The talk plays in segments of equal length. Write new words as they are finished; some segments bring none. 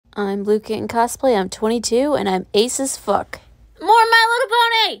I'm Bluekittencosplay. I'm 22, and I'm ace as fuck. More My Little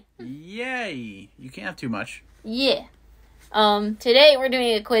Pony! Yay! You can't have too much. Yeah. Today we're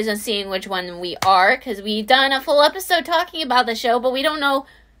doing a quiz on seeing which one we are, because we've done a full episode talking about the show, but we don't know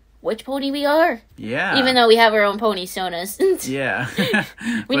which pony we are. Yeah. Even though we have our own personas. Yeah.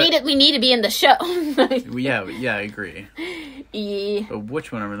 We need to be in the show. yeah, I agree. Yeah. But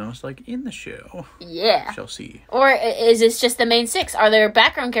which one are we the most like in the show? Yeah. Shall see. Or is this just the main six? Are there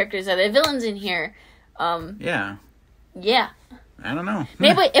background characters? Are there villains in here? Yeah. Yeah. I don't know.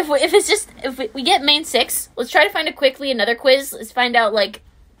 Maybe if we get main six, let's try to find another quiz. Let's find out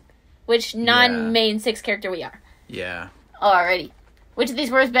which non-main six character we are. Yeah. Alrighty. Which of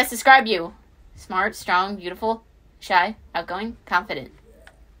these words best describe you? Smart, strong, beautiful, shy, outgoing, confident.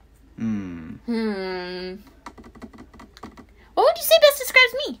 What would you say best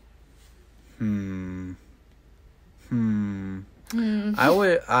describes me?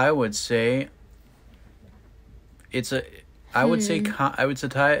 I would say it's a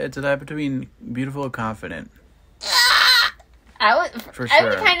tie between beautiful and confident. I would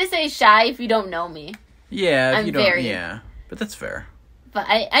kind of say shy if you don't know me. Yeah, if you don't. Yeah, but that's fair. But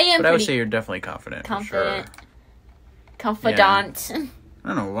I am. But I would say you're definitely confident. Confident. For sure. Confidant. Yeah. I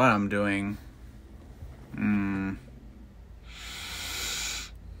don't know what I'm doing.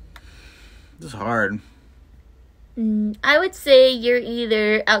 This is hard. I would say you're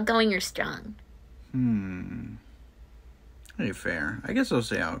either outgoing or strong. Pretty fair. I guess I'll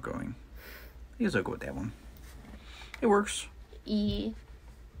say outgoing. I guess I'll go with that one. It works. Yeah.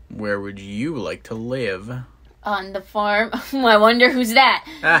 Where would you like to live? On the farm. I wonder who's that.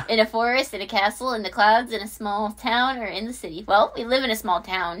 Ah. In a forest, in a castle, in the clouds, in a small town, or in the city. Well, we live in a small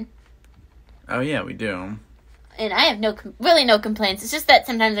town. Oh yeah, we do. And I have really no complaints. It's just that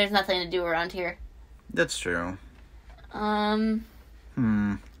sometimes there's nothing to do around here. That's true. I'm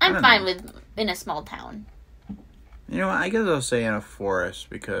fine with in a small town. You know what? I guess I'll say in a forest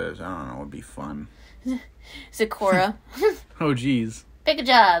because, I don't know, it would be fun. Sakura. Oh, jeez. Pick a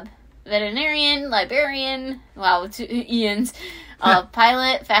job. Veterinarian, librarian, wow, 2 Ians,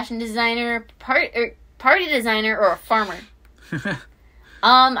 pilot, fashion designer, party designer, or a farmer.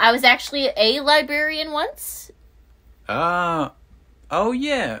 I was actually a librarian once. Oh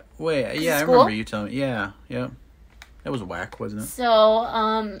yeah. Wait, yeah, School? I remember you telling me. Yeah. That was whack, wasn't it?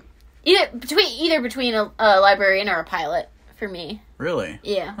 So, either between a librarian or a pilot for me. Really?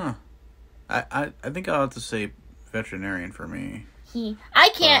 Yeah. Huh. I think I'll have to say veterinarian for me.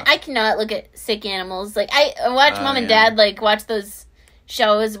 I cannot look at sick animals. Like, I watch mom and dad, watch those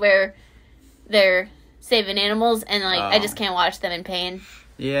shows where they're saving animals, and, I just can't watch them in pain.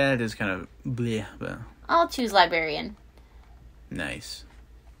 Yeah, it is kind of bleh, but... I'll choose librarian. Nice.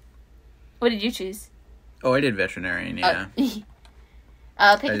 What did you choose? Oh, I did veterinarian, yeah. Pick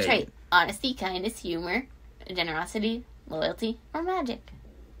a trait. Honesty, kindness, humor, generosity, loyalty, or magic.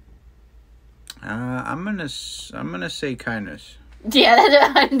 I'm gonna say kindness. Yeah,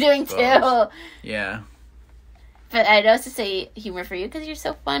 that's what I'm doing too. Yeah. But I'd also say humor for you because you're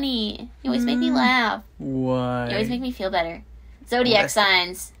so funny. You always make me laugh. Why? You always make me feel better. Zodiac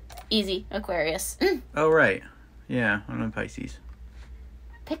signs. Easy. Aquarius. Oh, right. Yeah, I'm a Pisces.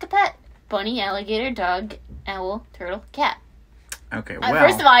 Pick a pet. Bunny, alligator, dog, owl, turtle, cat. Okay, well.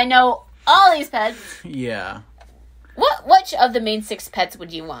 First of all, I know all these pets. Yeah. Which of the main 6 pets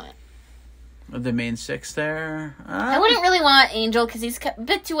would you want? The main 6 there? I wouldn't really want Angel because he's a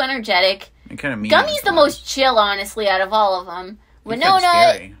bit too energetic. And kind of mean. Gummy's the most chill, honestly, out of all of them.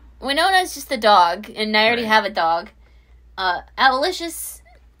 Winona's just a dog, and I already have a dog. Avalicious,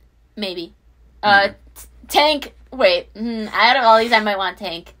 maybe. Tank, wait. Out of all these, I might want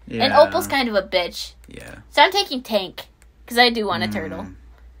Tank. Yeah. And Opal's kind of a bitch. Yeah. So I'm taking Tank, because I do want a turtle.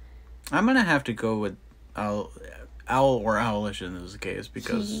 I'm going to have to go with Owl or Owlish in this case,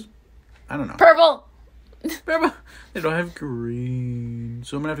 because... I don't know. Purple! They don't have green.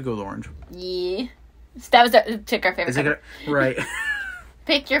 So I'm going to have to go with orange. Yeah. So that was pick our favorite. Right.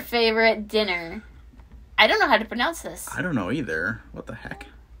 Pick your favorite dinner. I don't know how to pronounce this. I don't know either. What the heck?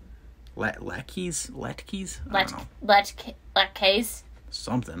 Latkes? I don't know. Latkes.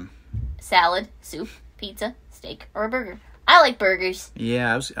 Something. Salad, soup, pizza, steak, or a burger. I like burgers.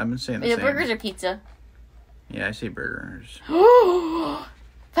 Yeah, I've been saying the same. Burgers or pizza? Yeah, I say burgers.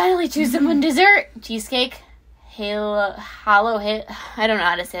 Finally choose someone dessert. Cheesecake. I don't know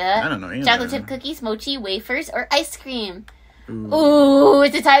how to say that. I don't know either. Chocolate chip cookies, mochi, wafers, or ice cream. Ooh,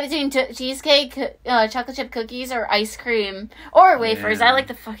 it's a tie between cheesecake, chocolate chip cookies, or ice cream. Or wafers. Yeah. I like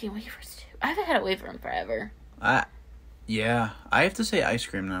the fucking wafers, too. I haven't had a wafer in forever. Yeah. I have to say ice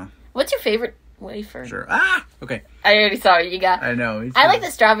cream, now. What's your favorite wafer. Sure. Ah! Okay. I already saw what you got. I know. I like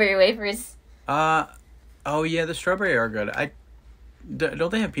the strawberry wafers. Oh yeah, the strawberry are good.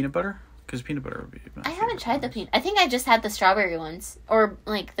 Don't they have peanut butter? Because peanut butter would be my I haven't tried the peanut. I think I just had the strawberry ones. Or,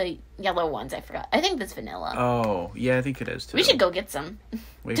 like, the yellow ones. I forgot. I think that's vanilla. Oh, yeah, I think it is, too. We should go get some.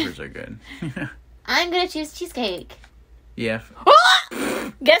 Wafers are good. I'm gonna choose cheesecake. Yeah.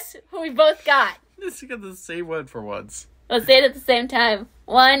 Guess who we both got? Let's get the same one for once. Let's say it at the same time.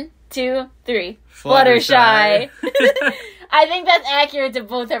 1, 2, 3. Fluttershy. I think that's accurate to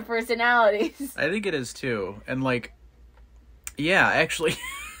both our personalities. I think it is, too. And, like, yeah, actually...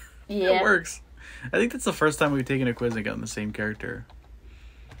 Yeah. It works. I think that's the first time we've taken a quiz and gotten the same character.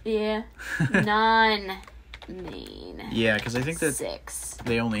 Yeah. Non-main. Yeah, because I think that 6.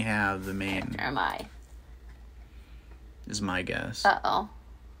 they only have the main. Or am I? Is my guess. Uh-oh.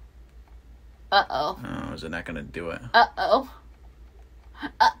 Oh, is it not going to do it? Uh-oh.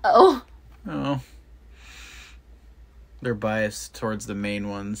 Oh. They're biased towards the main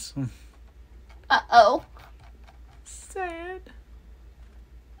ones. Uh-oh. Sad.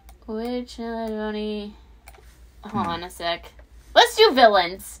 Which Hold on a sec. Let's do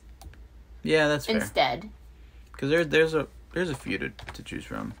villains. Yeah, that's fair. Instead. Because there's a few to choose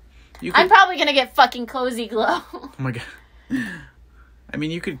from. I'm probably gonna get fucking Cozy Glow. Oh my god. I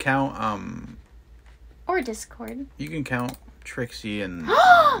mean, you could count or Discord. You can count Trixie and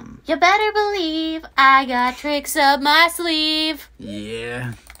You better believe I got tricks up my sleeve.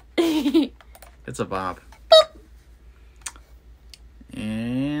 Yeah. It's a bop. Boop.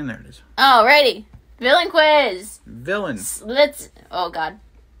 And there it is. Alrighty. Villain quiz. Villains. Oh god.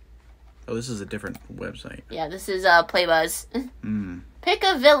 Oh, this is a different website. Yeah, this is Playbuzz. Pick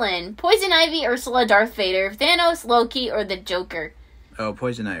a villain. Poison Ivy, Ursula, Darth Vader, Thanos, Loki, or the Joker. Oh,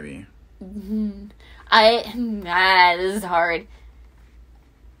 Poison Ivy. This is hard.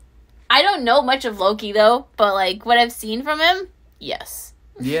 I don't know much of Loki though, but like what I've seen from him, yes.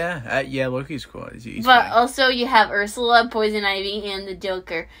 Yeah, Loki's cool. He's but funny. Also you have Ursula, Poison Ivy, and the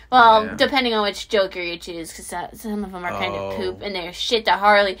Joker. Well, depending on which Joker you choose, because some of them are kind of poop, and they're shit to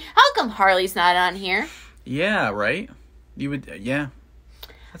Harley. How come Harley's not on here? Yeah, right? You would, yeah.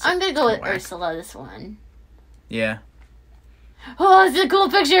 I'm gonna go with Ursula this one. Yeah. Oh, it's a cool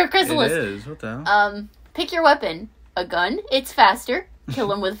picture of Chrysalis. It is. What the hell? Pick your weapon. A gun. It's faster.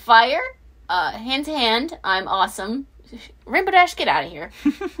 Kill him with fire. Hand to hand. I'm awesome. Rainbow Dash, get out of here.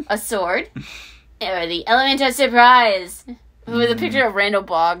 A sword. Or the element of surprise. With a picture of Randall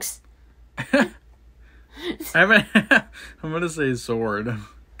Boggs. I'm gonna say sword.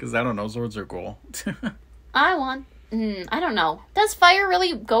 Because I don't know. Swords are cool. I don't know. Does fire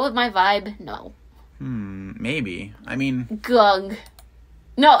really go with my vibe? No. Maybe. I mean... Gug.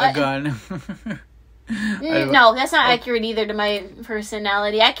 No. A gun. No, that's not accurate either to my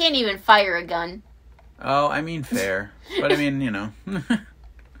personality. I can't even fire a gun. Oh, I mean, fair. But I mean, you know.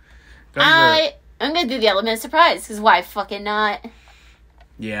 I'm gonna do the element of surprise, because why fucking not?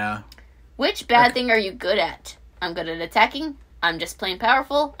 Yeah. Which bad thing are you good at? I'm good at attacking. I'm just plain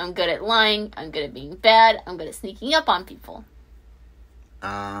powerful. I'm good at lying. I'm good at being bad. I'm good at sneaking up on people.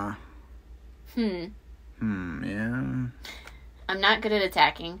 Yeah. I'm not good at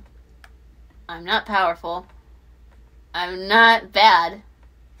attacking. I'm not powerful. I'm not bad.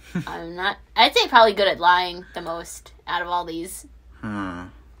 I'd say probably good at lying the most out of all these. I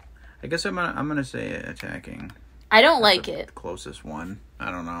guess I'm gonna say attacking. I don't like it. The closest one.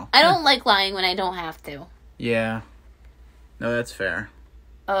 I don't know. I don't like lying when I don't have to. Yeah. No, that's fair.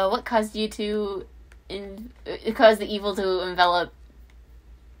 What caused you to... It caused the evil to envelop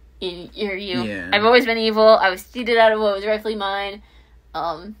in you? Yeah. I've always been evil. I was cheated out of what was rightfully mine.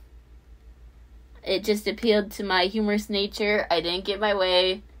 It just appealed to my humorous nature. I didn't get my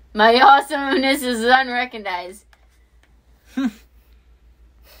way. My awesomeness is unrecognized.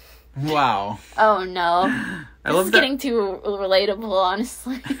 Wow. Oh no. This is getting too relatable,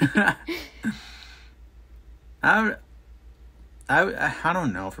 honestly. I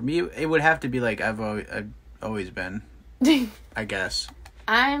don't know. For me, it would have to be like I've always been. I guess.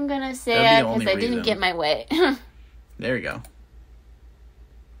 I'm gonna say it because I didn't get my way. There you go.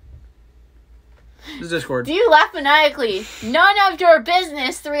 This is Discord. Do you laugh maniacally? None of your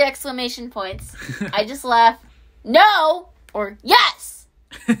business! 3 exclamation points. I just laugh. No! Or yes!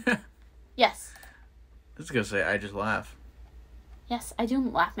 Yes. I was gonna say, I just laugh. Yes, I do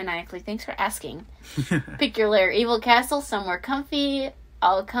laugh maniacally. Thanks for asking. Pick your lair. Evil castle, somewhere comfy.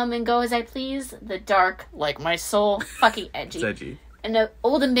 I'll come and go as I please. The dark, like my soul. Fucking edgy. It's edgy. An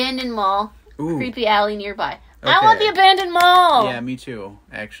old abandoned mall. Ooh. Creepy alley nearby. Okay. I want the abandoned mall! Yeah, me too.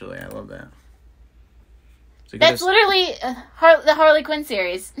 Actually, I love that. So that's literally the Harley Quinn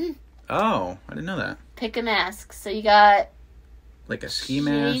series. Oh, I didn't know that. Pick a mask. So you got... Like a ski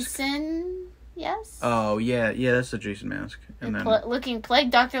mask? Jason, yes? Oh, yeah, that's the Jason mask. And then... looking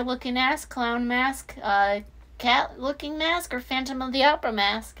plague doctor looking mask, clown mask, cat looking mask, or Phantom of the Opera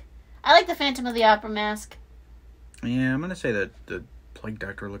mask. I like the Phantom of the Opera mask. Yeah, I'm going to say the plague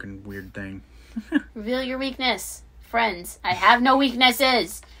doctor looking weird thing. Reveal your weakness. Friends. I have no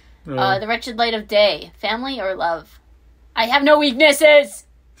weaknesses. The wretched light of day. Family or love? I have no weaknesses!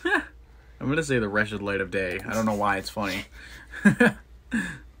 I'm going to say the wretched light of day. I don't know why it's funny.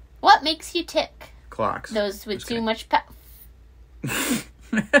 What makes you tick? Clocks. Those with too much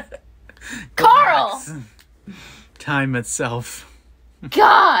Carl! Time itself.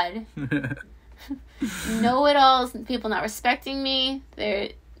 God! Know-it-alls, people not respecting me. They're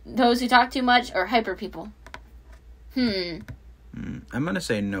those who talk too much, or hyper people. I'm gonna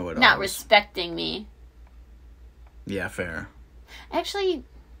say know-it-alls. Not respecting me. Yeah, fair. Actually,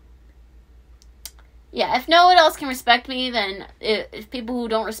 yeah, if know-it-alls can respect me, then if people who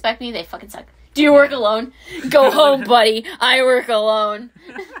don't respect me, they fucking suck. Do you work alone? Go home, buddy. I work alone.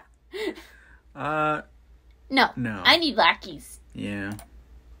 No. I need lackeys. Yeah.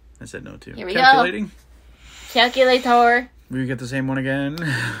 I said no too. Here we Calculating? go. Calculator. We get the same one again.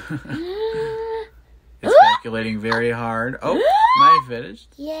 It's calculating very hard. Oh, mine finished.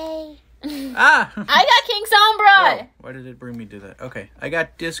 Yay. Ah! I got King Sombra! Oh, why did it bring me to that? Okay, I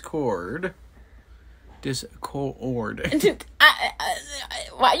got Discord. You chose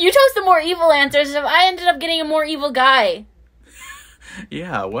the more evil answers. I ended up getting a more evil guy.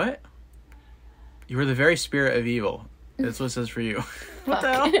 Yeah, what? You were the very spirit of evil. That's what it says for you. What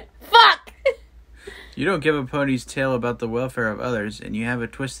the hell? Fuck! You don't give a pony's tail about the welfare of others, and you have a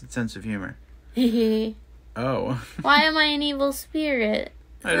twisted sense of humor. Oh. Why am I an evil spirit?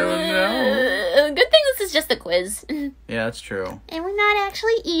 I don't know. Good thing this is just a quiz. Yeah, that's true. And we're not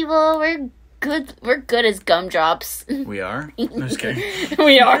actually evil. We're good as gumdrops. We are? I'm just kidding.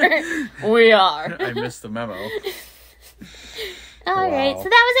 We are. I missed the memo. Alright, so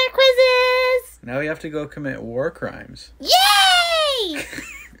that was our quizzes! Now we have to go commit war crimes. Yay!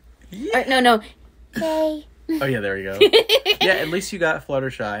 Yeah. Or, no. Yay. Oh, yeah, there you go. Yeah, at least you got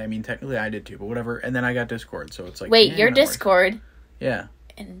Fluttershy. I mean, technically I did too, but whatever. And then I got Discord, so it's like... Wait, you're Discord. Yeah.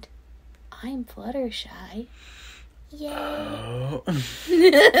 And I'm Fluttershy. Yay. Oh.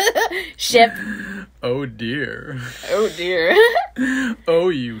 Ship. Oh, dear. Oh, dear. Oh,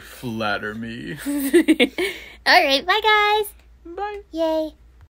 you flatter me. Alright, bye, guys. Bye. Yay.